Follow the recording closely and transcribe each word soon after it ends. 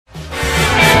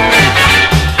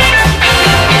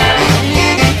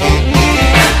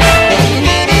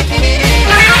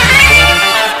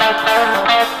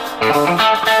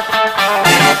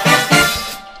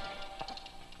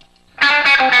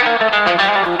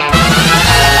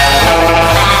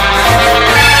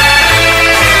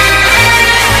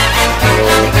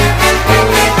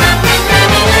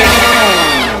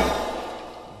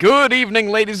Good evening,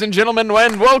 ladies and gentlemen,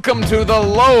 and welcome to the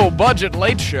Low Budget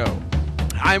Late Show.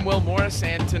 I'm Will Morris,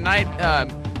 and tonight,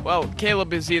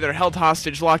 Caleb is either held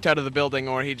hostage, locked out of the building,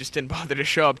 or he just didn't bother to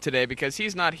show up today because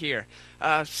he's not here.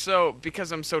 So,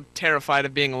 because I'm so terrified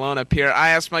of being alone up here, I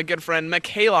asked my good friend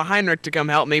Michaela Heinrich to come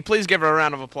help me. Please give her a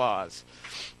round of applause.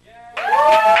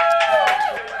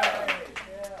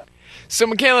 So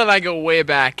Michaela and I go way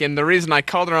back, and the reason I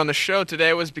called her on the show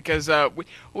today was because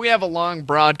we have a long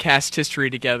broadcast history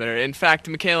together. In fact,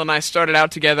 Michaela and I started out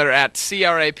together at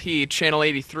KRAP, Channel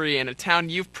 83, in a town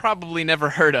you've probably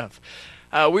never heard of.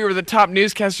 We were the top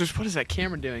newscasters. What is that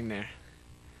camera doing there?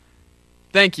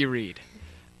 Thank you, Reed.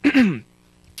 We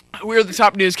were the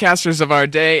top newscasters of our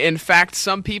day. In fact,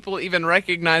 some people even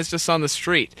recognized us on the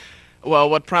street.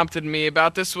 Well, what prompted me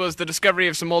about this was the discovery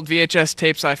of some old VHS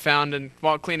tapes I found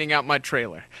while cleaning out my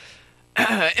trailer.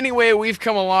 Anyway, we've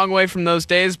come a long way from those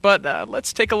days, but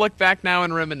let's take a look back now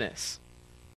and reminisce.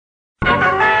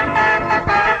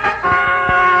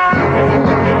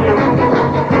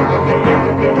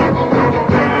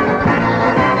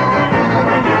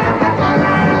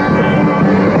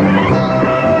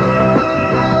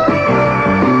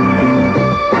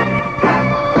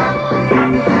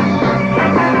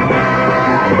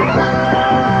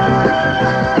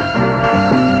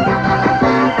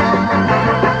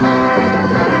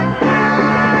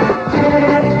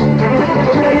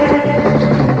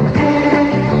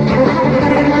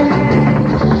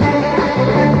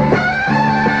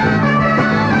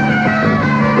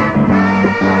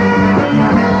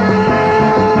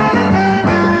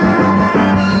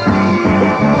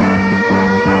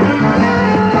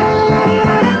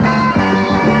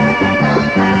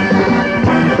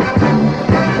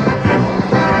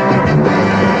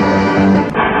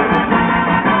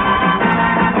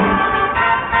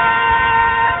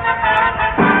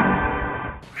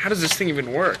 How does this thing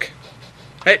even work?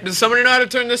 Hey, does somebody know how to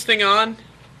turn this thing on?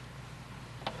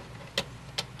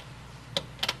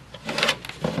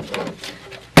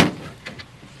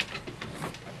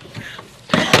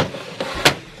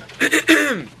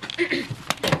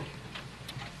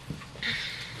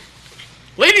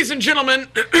 Ladies and gentlemen,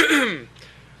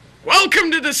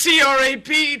 welcome to the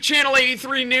KRAP Channel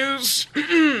 83 News.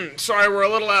 Sorry, we're a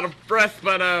little out of breath,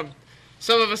 but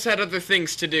some of us had other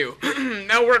things to do.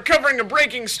 Now we're covering a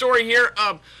breaking story here.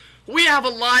 We have a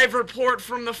live report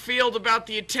from the field about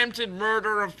the attempted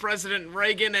murder of President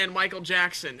Reagan and Michael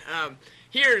Jackson.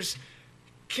 Here's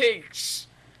Cassandra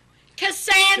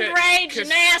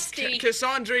Gymnasty.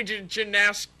 Cassandra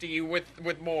Gymnasty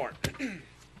with more.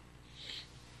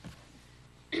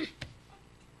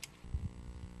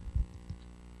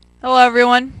 Hello,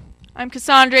 everyone. I'm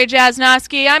Cassandra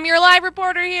Jasnowski. I'm your live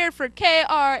reporter here for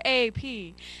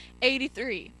KRAP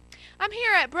 83. I'm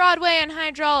here at Broadway and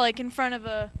Hydraulic in front of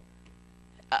a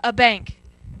bank,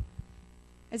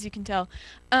 as you can tell.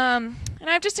 And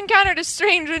I've just encountered a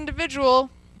strange individual.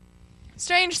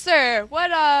 Strange sir,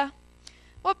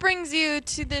 what brings you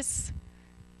to this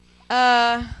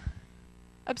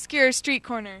obscure street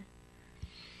corner?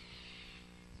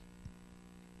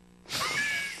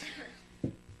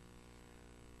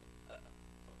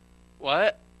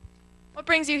 What? What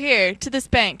brings you here, to this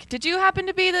bank? Did you happen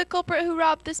to be the culprit who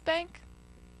robbed this bank?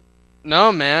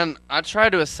 No, man. I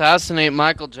tried to assassinate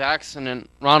Michael Jackson and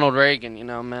Ronald Reagan,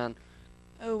 man.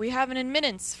 Oh, we have an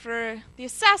admittance for the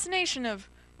assassination of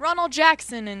Ronald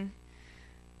Jackson and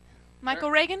Michael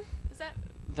Reagan? Is that?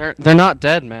 They're not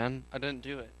dead, man. I didn't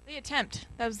do it. The attempt.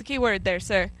 That was the key word there,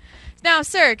 sir. Now,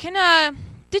 sir,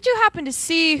 did you happen to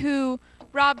see who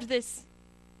robbed this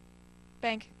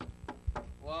bank?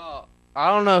 Well, I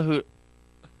don't know who.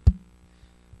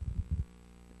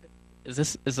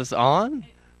 Is this on? Yes.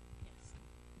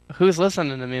 Who's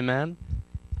listening to me, man?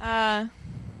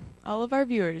 All of our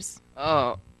viewers.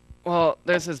 Oh, well,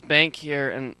 there's this bank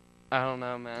here, and I don't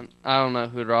know, man. I don't know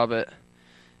who'd rob it.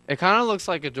 It kind of looks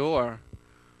like a door.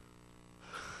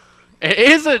 It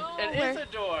is a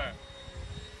door.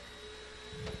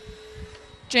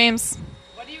 James.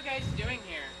 What are you guys doing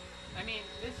here? I mean,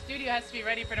 this studio has to be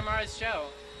ready for tomorrow's show.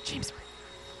 James.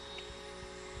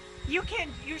 You're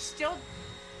still...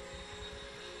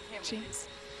 James.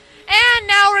 And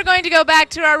now we're going to go back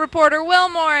to our reporter, Will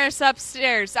Morris,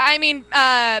 upstairs. I mean,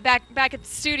 back at the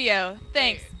studio.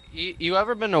 Thanks. Hey, you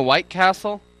ever been to White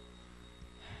Castle?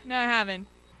 No, I haven't.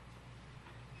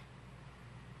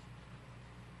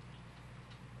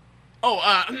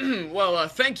 Oh,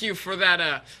 thank you for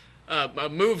that,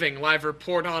 moving live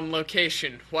report on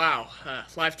location. Wow,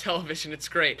 live television, it's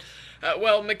great.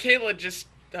 Well, Michaela just,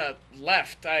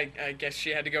 left. I guess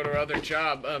she had to go to her other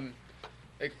job.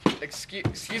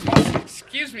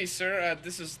 Excuse me, sir.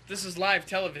 This is live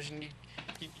television.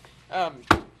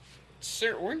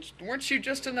 Sir, weren't you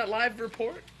just in that live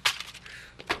report?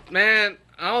 Man,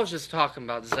 I was just talking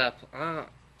about Zeppelin.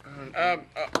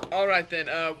 All right then.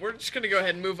 We're just gonna go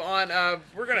ahead and move on.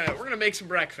 We're gonna make some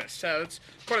breakfast. It's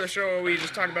part of the show where we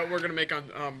just talk about what we're gonna make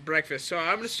on breakfast. So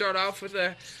I'm gonna start off with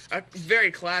a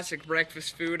very classic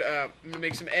breakfast food. I'm gonna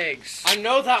make some eggs. I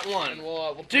know that one. And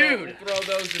we'll Dude. throw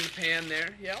those in the pan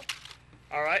there. Yep.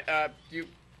 All right.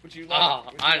 Would you like?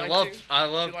 I love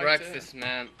like breakfast,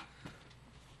 man.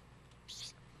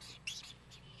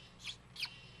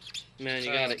 Man,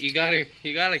 you gotta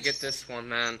get this one,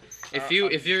 man. If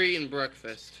you're eating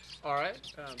breakfast. All right.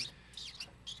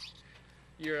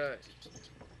 You're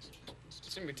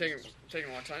it's gonna be taking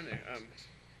a long time there.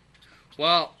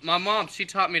 Well, my mom, she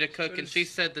taught me to cook, and she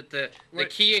said that the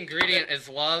key ingredient is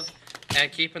love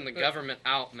and keeping the government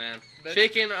out, man.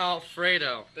 Chicken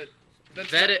Alfredo.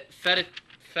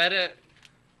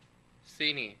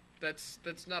 Fettuccine. That's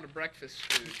not a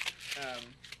breakfast food.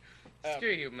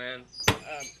 Screw you, man.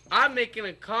 I'm making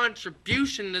a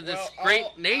contribution to this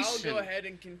great nation. I'll go ahead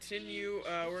and continue.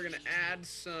 We're gonna add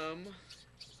some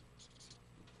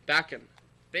bacon.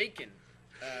 Bacon.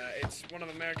 It's one of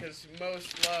America's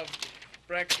most loved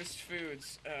breakfast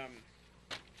foods.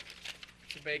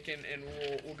 Bacon, and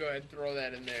we'll go ahead and throw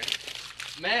that in there.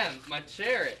 Man, my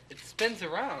chair it spins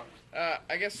around.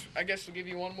 I guess we'll give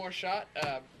you one more shot.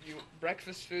 You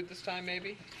breakfast food this time,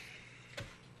 maybe.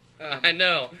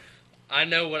 I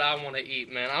know what I want to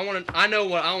eat, man. I know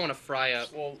what I want to fry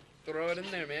up. Well, throw it in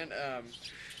there, man.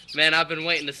 Man, I've been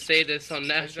waiting to say this on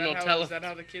national television. Is that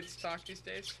how the kids talk these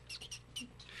days?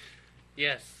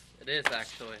 Yes, it is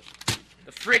actually.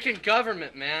 The freaking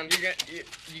government, man. You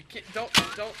can't, don't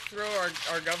throw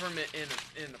our government in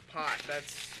the pot.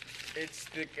 It's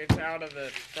out of the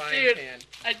frying pan.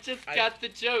 I just got the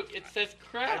joke. It says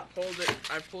crap.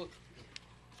 I pulled.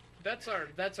 That's our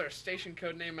station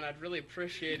code name, and I'd really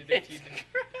appreciate it if you did.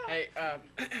 Hey,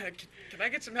 can I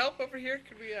get some help over here?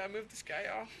 Could we move this guy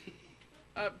off?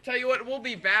 Tell you what, we'll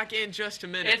be back in just a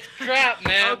minute. It's crap,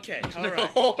 man. Okay, all right. The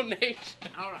whole nation.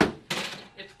 All right.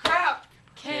 It's crap.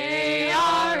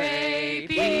 KRAP.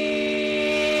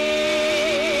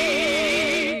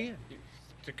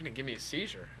 They're gonna give me a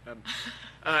seizure.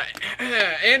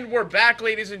 And we're back,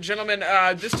 ladies and gentlemen.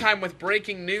 This time with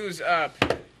breaking news.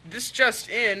 This just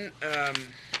in.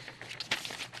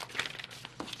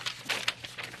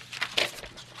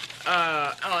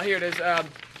 Here it is.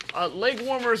 Leg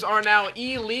warmers are now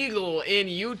illegal in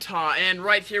Utah, and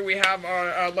right here we have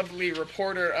our lovely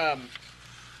reporter.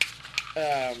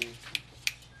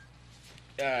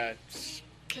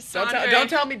 Cassandra. Don't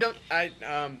tell me.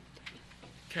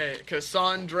 Okay,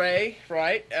 Cassandra,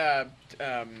 right?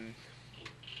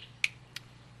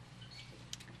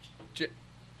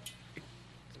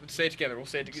 Let's say it together. We'll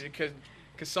say it together.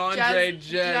 Cassandra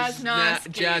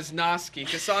Jasnoski.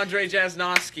 Cassandra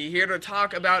Jasnoski here to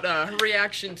talk about her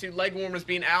reaction to leg warmers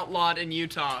being outlawed in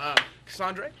Utah.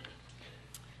 Cassandra?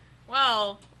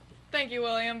 Well, thank you,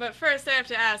 William. But first, I have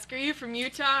to ask: are you from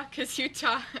Utah? 'Cause you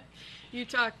talk so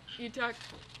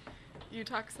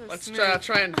Let's smooth.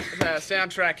 try and stay on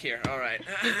track here. All right.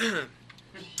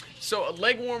 So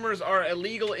leg warmers are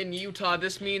illegal in Utah.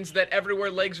 This means that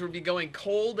everywhere legs will be going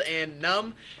cold and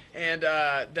numb, and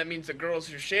that means the girls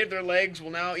who shave their legs will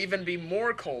now even be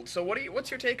more cold. So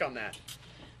what's your take on that?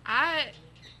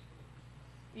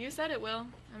 You said it, Will.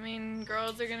 I mean,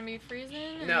 girls are gonna be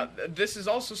freezing. Now, this has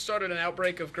also started an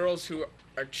outbreak of girls who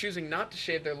are choosing not to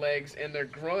shave their legs, and they're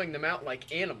growing them out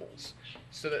like animals,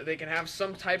 so that they can have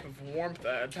some type of warmth,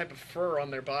 type of fur on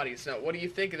their bodies. Now, what do you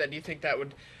think of that? Do you think that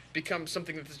would become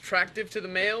something that's attractive to the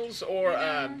males, or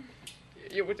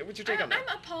what's your take on that?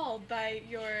 I'm appalled by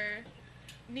your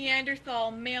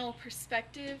Neanderthal male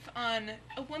perspective on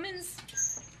a woman's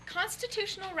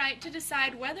constitutional right to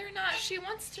decide whether or not she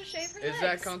wants to shave her legs. Is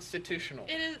that constitutional?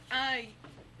 It is.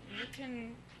 You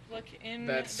can look in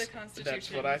the Constitution.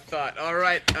 That's what I thought. All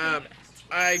right.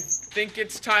 I think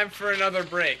it's time for another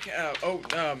break.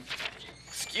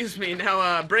 Excuse me.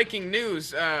 Now, breaking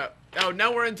news.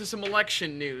 Now we're into some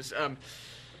election news.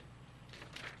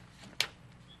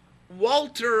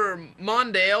 Walter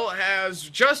Mondale has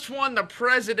just won the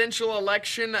presidential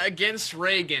election against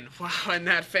Reagan. Wow, isn't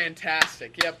that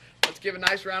fantastic? Yep. Let's give a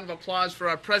nice round of applause for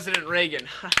our President Reagan.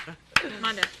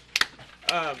 Mondale.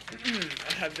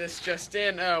 This just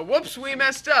in. Whoops, we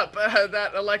messed up.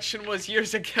 That election was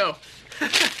years ago.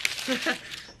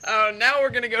 Now we're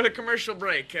going to go to commercial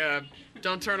break.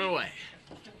 Don't turn away.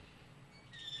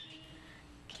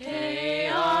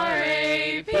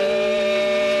 KRAP.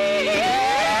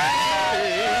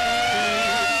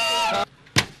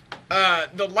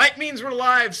 the light means we're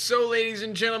live. So, ladies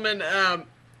and gentlemen,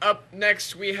 up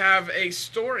next we have a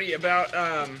story about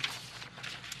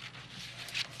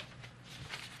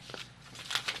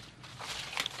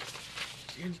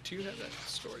do you have that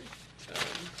story?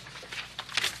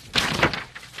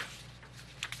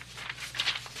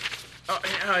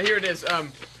 Here it is.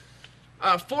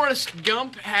 Forrest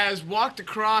Gump has walked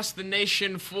across the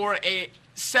nation for a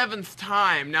 7th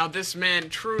time. Now, this man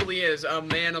truly is a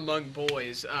man among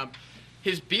boys.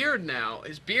 His beard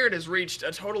has reached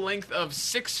a total length of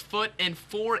 6 foot and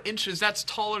 4 inches. That's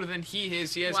taller than he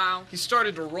is. Wow. He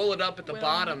started to roll it up at the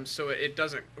bottom so it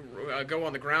doesn't go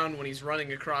on the ground when he's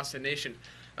running across the nation.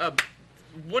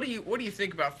 What do you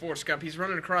think about Forrest Gump? He's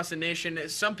running across the nation.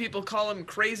 Some people call him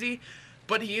crazy,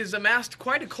 but he has amassed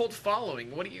quite a cult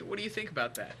following. What do you think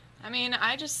about that? I mean,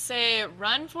 I just say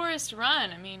run, Forrest, run.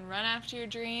 I mean, run after your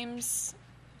dreams.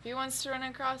 If he wants to run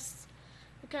across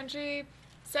the country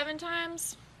 7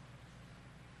 times,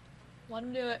 let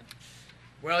him do it.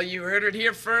 Well, you heard it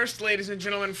here first, ladies and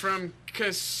gentlemen, from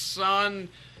Cassandre.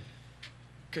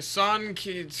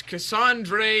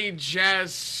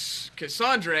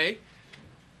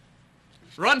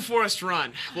 Run, Forrest,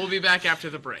 run. We'll be back after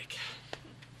the break.